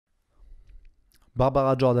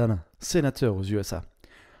Barbara Jordan, sénateur aux USA.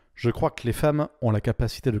 Je crois que les femmes ont la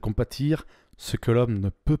capacité de compatir ce que l'homme ne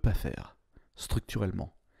peut pas faire,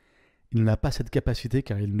 structurellement. Il n'a pas cette capacité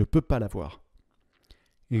car il ne peut pas l'avoir.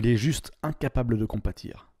 Il est juste incapable de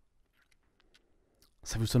compatir.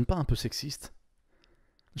 Ça vous sonne pas un peu sexiste ?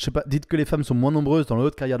 Je sais pas, dites que les femmes sont moins nombreuses dans la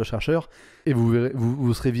haute carrière de chercheurs et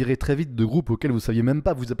vous serez viré très vite de groupes auxquels vous ne saviez même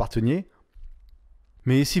pas vous apparteniez.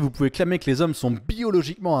 Mais ici, vous pouvez clamer que les hommes sont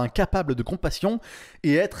biologiquement incapables de compassion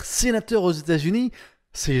et être sénateur aux États-Unis,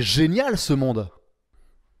 c'est génial ce monde.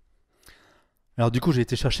 Alors du coup, j'ai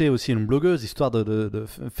été chercher aussi une blogueuse, histoire de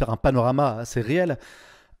faire un panorama assez réel.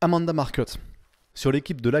 Amanda Marcotte, sur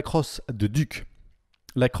l'équipe de lacrosse de Duke.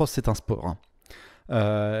 Lacrosse, c'est un sport. Hein.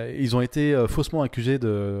 Ils ont été faussement accusés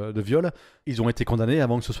de viol. Ils ont été condamnés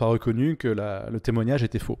avant que ce soit reconnu que le témoignage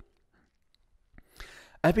était faux.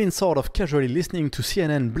 I've been sort of casually listening to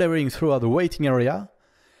CNN blaring throughout the waiting area,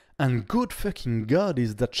 and good fucking God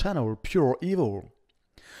is that channel pure evil.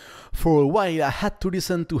 For a while I had to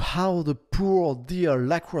listen to how the poor dear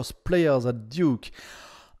lacrosse players at Duke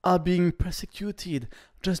are being persecuted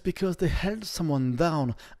just because they held someone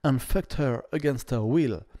down and fucked her against her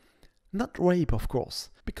will. Not rape, of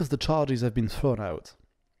course, because the charges have been thrown out.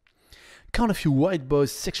 Can't a few white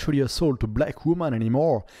boys sexually assault a black woman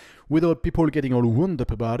anymore without people getting all wound up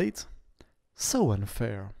about it? So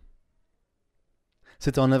unfair.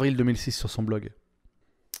 C'était en avril 2006 sur son blog.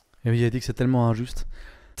 Et oui, il a dit que c'est tellement injuste.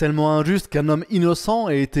 Tellement injuste qu'un homme innocent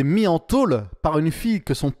ait été mis en tôle par une fille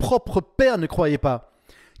que son propre père ne croyait pas,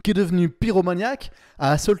 qui est devenu pyromaniaque,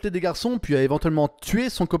 a assaulté des garçons puis a éventuellement tué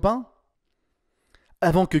son copain,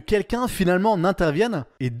 avant que quelqu'un finalement n'intervienne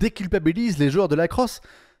et déculpabilise les joueurs de lacrosse,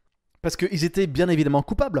 parce qu'ils étaient bien évidemment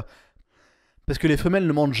coupables, parce que les femelles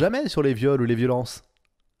ne mentent jamais sur les viols ou les violences.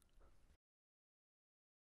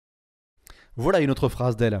 Voilà une autre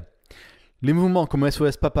phrase d'elle. Les mouvements comme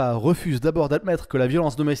SOS Papa refusent d'abord d'admettre que la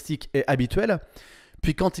violence domestique est habituelle,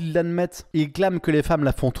 puis quand ils l'admettent, ils clament que les femmes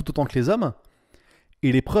la font tout autant que les hommes,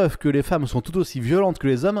 et les preuves que les femmes sont tout aussi violentes que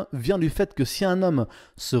les hommes vient du fait que si un homme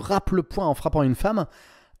se râpe le poing en frappant une femme,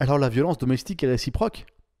 alors la violence domestique est réciproque.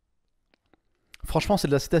 Franchement, c'est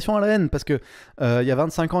de la citation à la haine, parce que il y a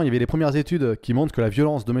 25 ans, il y avait les premières études qui montrent que la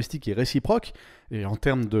violence domestique est réciproque, et en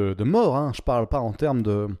termes de mort, hein, je parle pas en termes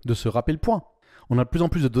de se râper le poing. On a de plus en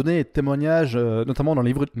plus de données et de témoignages, notamment dans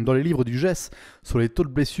les livres du GES, sur les taux de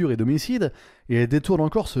blessures et d'homicides, et elles détournent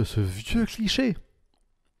encore ce vieux cliché.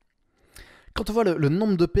 Quand on voit le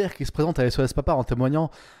nombre de pères qui se présentent à SOS Papa en témoignant,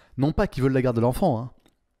 non pas qu'ils veulent la garde de l'enfant, hein,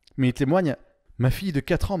 mais ils témoignent « Ma fille de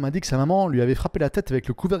 4 ans m'a dit que sa maman lui avait frappé la tête avec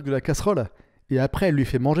le couvercle de la casserole, et après elle lui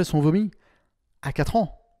fait manger son vomi à 4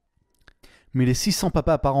 ans. » Mais les 600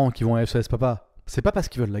 papas par an qui vont à SOS Papa, c'est pas parce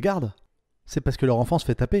qu'ils veulent la garde, c'est parce que leur enfant se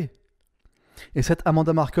fait taper. Et cette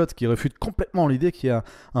Amanda Marcotte qui refute complètement l'idée qu'il y a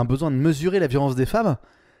un besoin de mesurer la violence des femmes,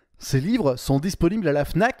 ces livres sont disponibles à la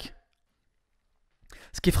FNAC.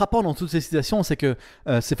 Ce qui est frappant dans toutes ces situations, c'est que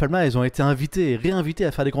ces femmes-là, elles ont été invitées et réinvitées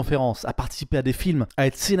à faire des conférences, à participer à des films, à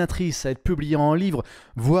être sénatrices, à être publiées en livres,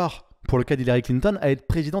 voire, pour le cas d'Hillary Clinton, à être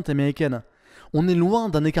présidente américaine. On est loin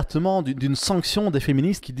d'un écartement, d'une sanction des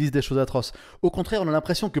féministes qui disent des choses atroces. Au contraire, on a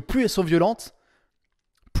l'impression que plus elles sont violentes,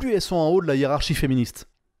 plus elles sont en haut de la hiérarchie féministe.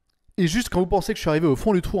 Et juste quand vous pensez que je suis arrivé au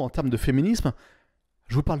fond du trou en termes de féminisme,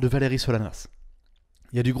 je vous parle de Valerie Solanas.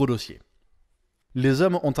 Il y a du gros dossier. Les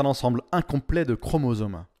hommes ont un ensemble incomplet de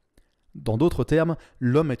chromosomes. Dans d'autres termes,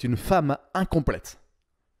 l'homme est une femme incomplète.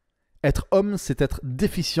 Être homme, c'est être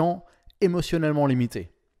déficient, émotionnellement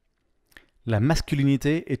limité. La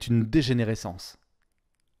masculinité est une dégénérescence.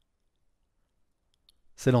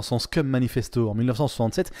 C'est dans son Scum Manifesto en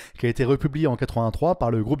 1967 qui a été republié en 1983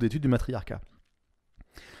 par le groupe d'études du matriarcat.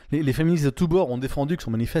 Les féministes de tous bords ont défendu que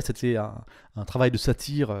son manifeste était un travail de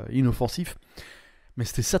satire inoffensif, mais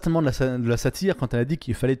c'était certainement de la satire quand elle a dit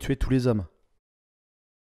qu'il fallait tuer tous les hommes.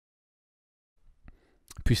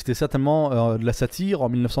 Puis c'était certainement de la satire en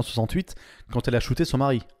 1968 quand elle a shooté son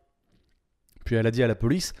mari. Puis elle a dit à la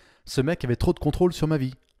police, ce mec avait trop de contrôle sur ma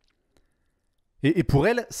vie. Et pour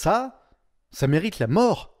elle, ça mérite la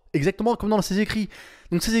mort, exactement comme dans ses écrits.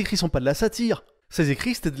 Donc ses écrits sont pas de la satire, ses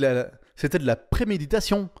écrits c'était de la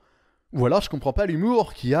préméditation. Ou alors je comprends pas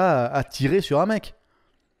l'humour qu'il y a à tirer sur un mec.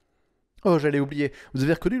 Oh, j'allais oublier. Vous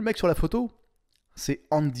avez reconnu le mec sur la photo ? C'est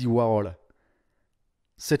Andy Warhol.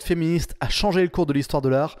 Cette féministe a changé le cours de l'histoire de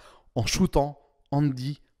l'art en shootant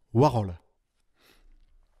Andy Warhol.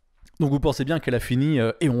 Donc vous pensez bien qu'elle a fini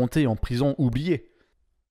éhontée en prison, oubliée.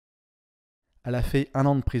 Elle a fait 1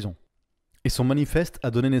 an de prison. Et son manifeste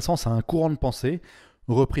a donné naissance à un courant de pensée,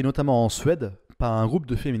 repris notamment en Suède par un groupe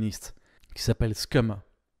de féministes, qui s'appelle Scum.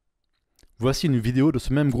 Voici une vidéo de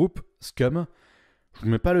ce même groupe, Scum, Je vous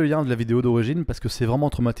mets pas le lien de la vidéo d'origine parce que c'est vraiment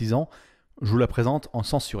traumatisant. Je vous la présente en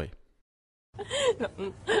censuré.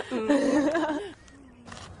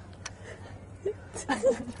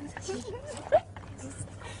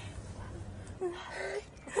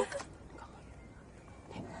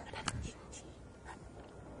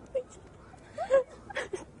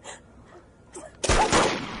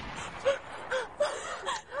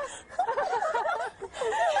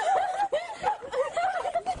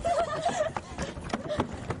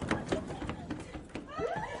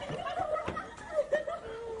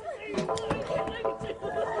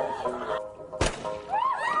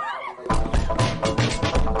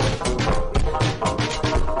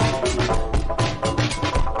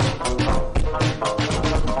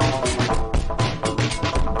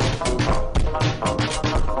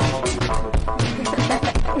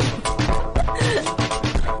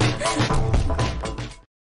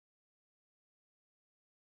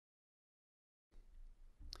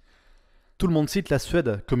 Tout le monde cite la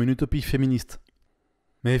Suède comme une utopie féministe.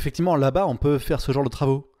 Mais effectivement, là-bas, on peut faire ce genre de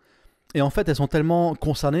travaux. Et en fait, elles sont tellement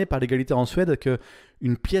concernées par l'égalité en Suède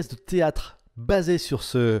qu'une pièce de théâtre basée sur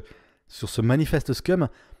ce manifeste scum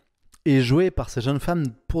est jouée par ces jeunes femmes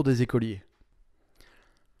pour des écoliers.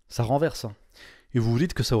 Ça renverse. Hein. Et vous vous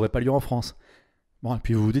dites que ça n'aurait pas lieu en France. Bon, et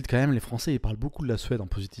puis vous vous dites quand même, les Français, ils parlent beaucoup de la Suède en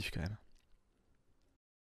positif quand même.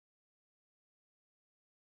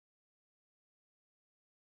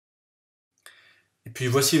 Et puis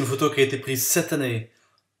voici une photo qui a été prise cette année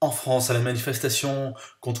en France à la manifestation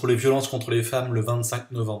contre les violences contre les femmes le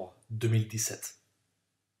 25 novembre 2017.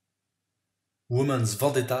 Women's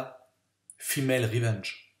Vendetta, Female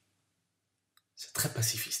Revenge. C'est très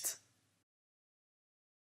pacifiste.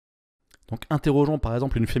 Donc interrogeons par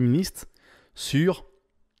exemple une féministe sur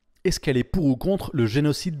est-ce qu'elle est pour ou contre le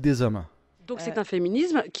génocide des hommes. Donc c'est un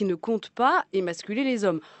féminisme qui ne compte pas émasculer les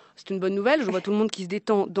hommes. C'est une bonne nouvelle, je vois tout le monde qui se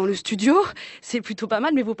détend dans le studio, c'est plutôt pas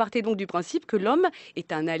mal, mais vous partez donc du principe que l'homme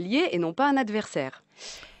est un allié et non pas un adversaire.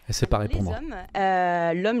 Et c'est pareil pour moi.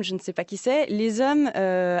 L'homme, je ne sais pas qui c'est. Les hommes,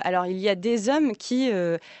 alors il y a des hommes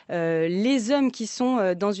les hommes qui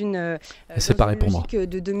sont dans une logique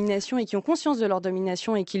de domination et qui ont conscience de leur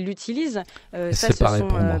domination et qui l'utilisent.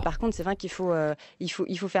 Par contre, c'est vrai qu'il faut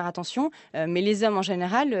faire attention. Mais les hommes en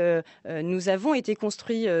général, nous avons été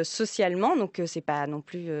construits socialement, donc c'est pas non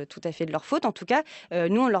plus tout à fait de leur faute. En tout cas,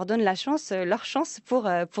 nous on leur donne leur chance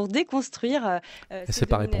pour déconstruire cette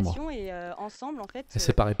domination et ensemble en fait.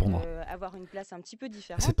 C'est pareil pour moi. Avoir une place un petit peu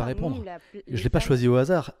différente. C'est pareil pour moi. Je ne l'ai pas choisi au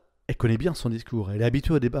hasard. Elle connaît bien son discours. Elle est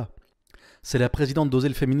habituée au débat. C'est la présidente d'Oser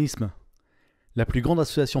le Féminisme, la plus grande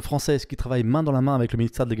association française qui travaille main dans la main avec le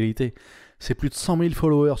ministère de l'Égalité. C'est plus de 100 000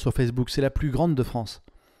 followers sur Facebook. C'est la plus grande de France.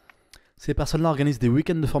 Ces personnes-là organisent des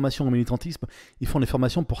week-ends de formation au militantisme. Ils font des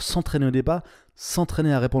formations pour s'entraîner au débat,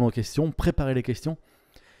 s'entraîner à répondre aux questions, préparer les questions.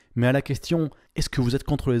 Mais à la question « Est-ce que vous êtes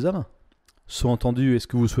contre les hommes ?» Sous-entendu « Est-ce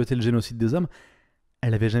que vous souhaitez le génocide des hommes ?»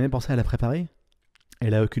 Elle n'avait jamais pensé à la préparer. Elle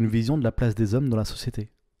n'a aucune vision de la place des hommes dans la société.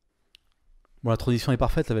 Bon, la transition est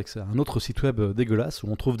parfaite avec un autre site web dégueulasse où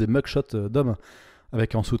on trouve des mugshots d'hommes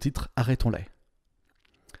avec en sous-titre « Arrêtons-les ».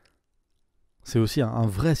 C'est aussi un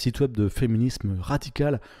vrai site web de féminisme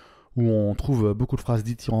radical où on trouve beaucoup de phrases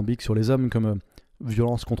dithyrambiques sur les hommes comme «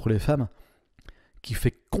 violence contre les femmes » qui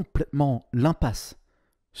fait complètement l'impasse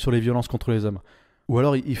sur les violences contre les hommes. Ou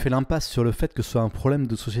alors il fait l'impasse sur le fait que ce soit un problème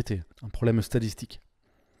de société, un problème statistique.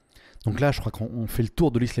 Donc là, je crois qu'on fait le tour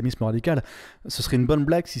de l'islamisme radical. Ce serait une bonne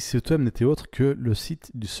blague si ce thème n'était autre que le site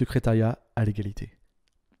du secrétariat à l'égalité.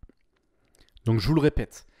 Donc je vous le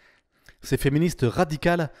répète, ces féministes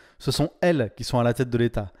radicales, ce sont elles qui sont à la tête de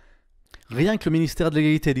l'État. Rien que le ministère de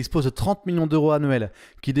l'Égalité dispose de 30 millions d'euros annuels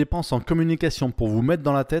qui dépensent en communication pour vous mettre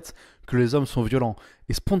dans la tête que les hommes sont violents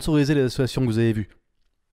et sponsoriser les associations que vous avez vues.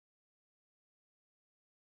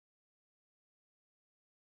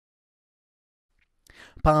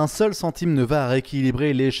 Pas un seul centime ne va à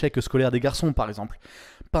rééquilibrer l'échec scolaire des garçons, par exemple.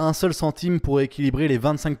 Pas un seul centime pour rééquilibrer les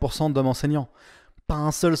 25% d'hommes enseignants. Pas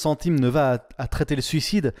un seul centime ne va à traiter le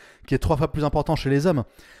suicide, qui est 3 fois plus important chez les hommes.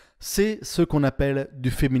 C'est ce qu'on appelle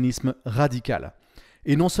du féminisme radical.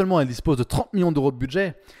 Et non seulement elle dispose de 30 millions d'euros de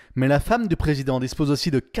budget, mais la femme du président dispose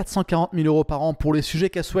aussi de 440 000 euros par an pour les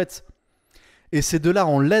sujets qu'elle souhaite. Et ces deux-là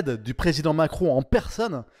ont l'aide du président Macron en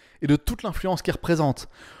personne et de toute l'influence qu'il représente.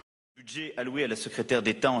 Le budget alloué à la secrétaire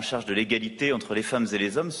d'État en charge de l'égalité entre les femmes et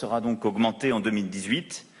les hommes sera donc augmenté en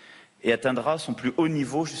 2018 et atteindra son plus haut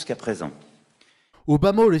niveau jusqu'à présent. Au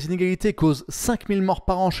bas mot, les inégalités causent 5000 morts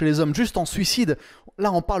par an chez les hommes, juste en suicide.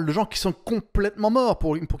 Là, on parle de gens qui sont complètement morts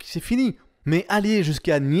pour qui c'est fini. Mais aller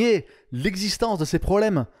jusqu'à nier l'existence de ces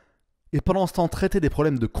problèmes et pendant ce temps traiter des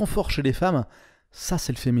problèmes de confort chez les femmes, Ça,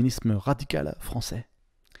 c'est le féminisme radical français.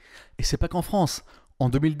 Et c'est pas qu'en France. En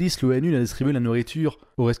 2010, l'ONU a distribué la nourriture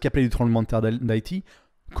aux rescapés du tremblement de terre d'Haïti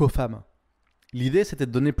qu'aux femmes. L'idée, c'était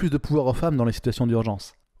de donner plus de pouvoir aux femmes dans les situations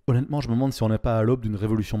d'urgence. Honnêtement, je me demande si on n'est pas à l'aube d'une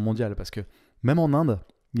révolution mondiale, parce que même en Inde,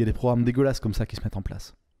 il y a des programmes dégueulasses comme ça qui se mettent en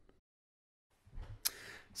place.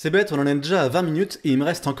 C'est bête, on en est déjà à 20 minutes et il me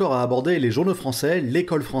reste encore à aborder les journaux français,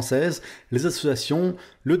 l'école française, les associations,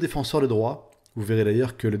 le défenseur des droits. Vous verrez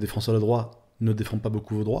d'ailleurs que le défenseur des droits ne défend pas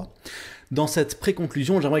beaucoup vos droits. Dans cette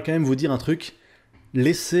pré-conclusion, j'aimerais quand même vous dire un truc.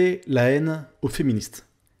 Laissez la haine aux féministes.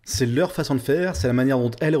 C'est leur façon de faire, c'est la manière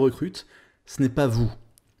dont elles recrutent, ce n'est pas vous.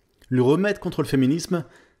 Le remède contre le féminisme,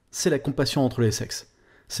 c'est la compassion entre les sexes.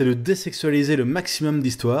 C'est de désexualiser le maximum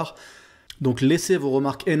d'histoires. Donc laissez vos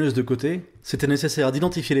remarques haineuses de côté. C'était nécessaire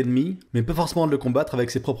d'identifier l'ennemi, mais pas forcément de le combattre avec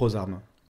ses propres armes.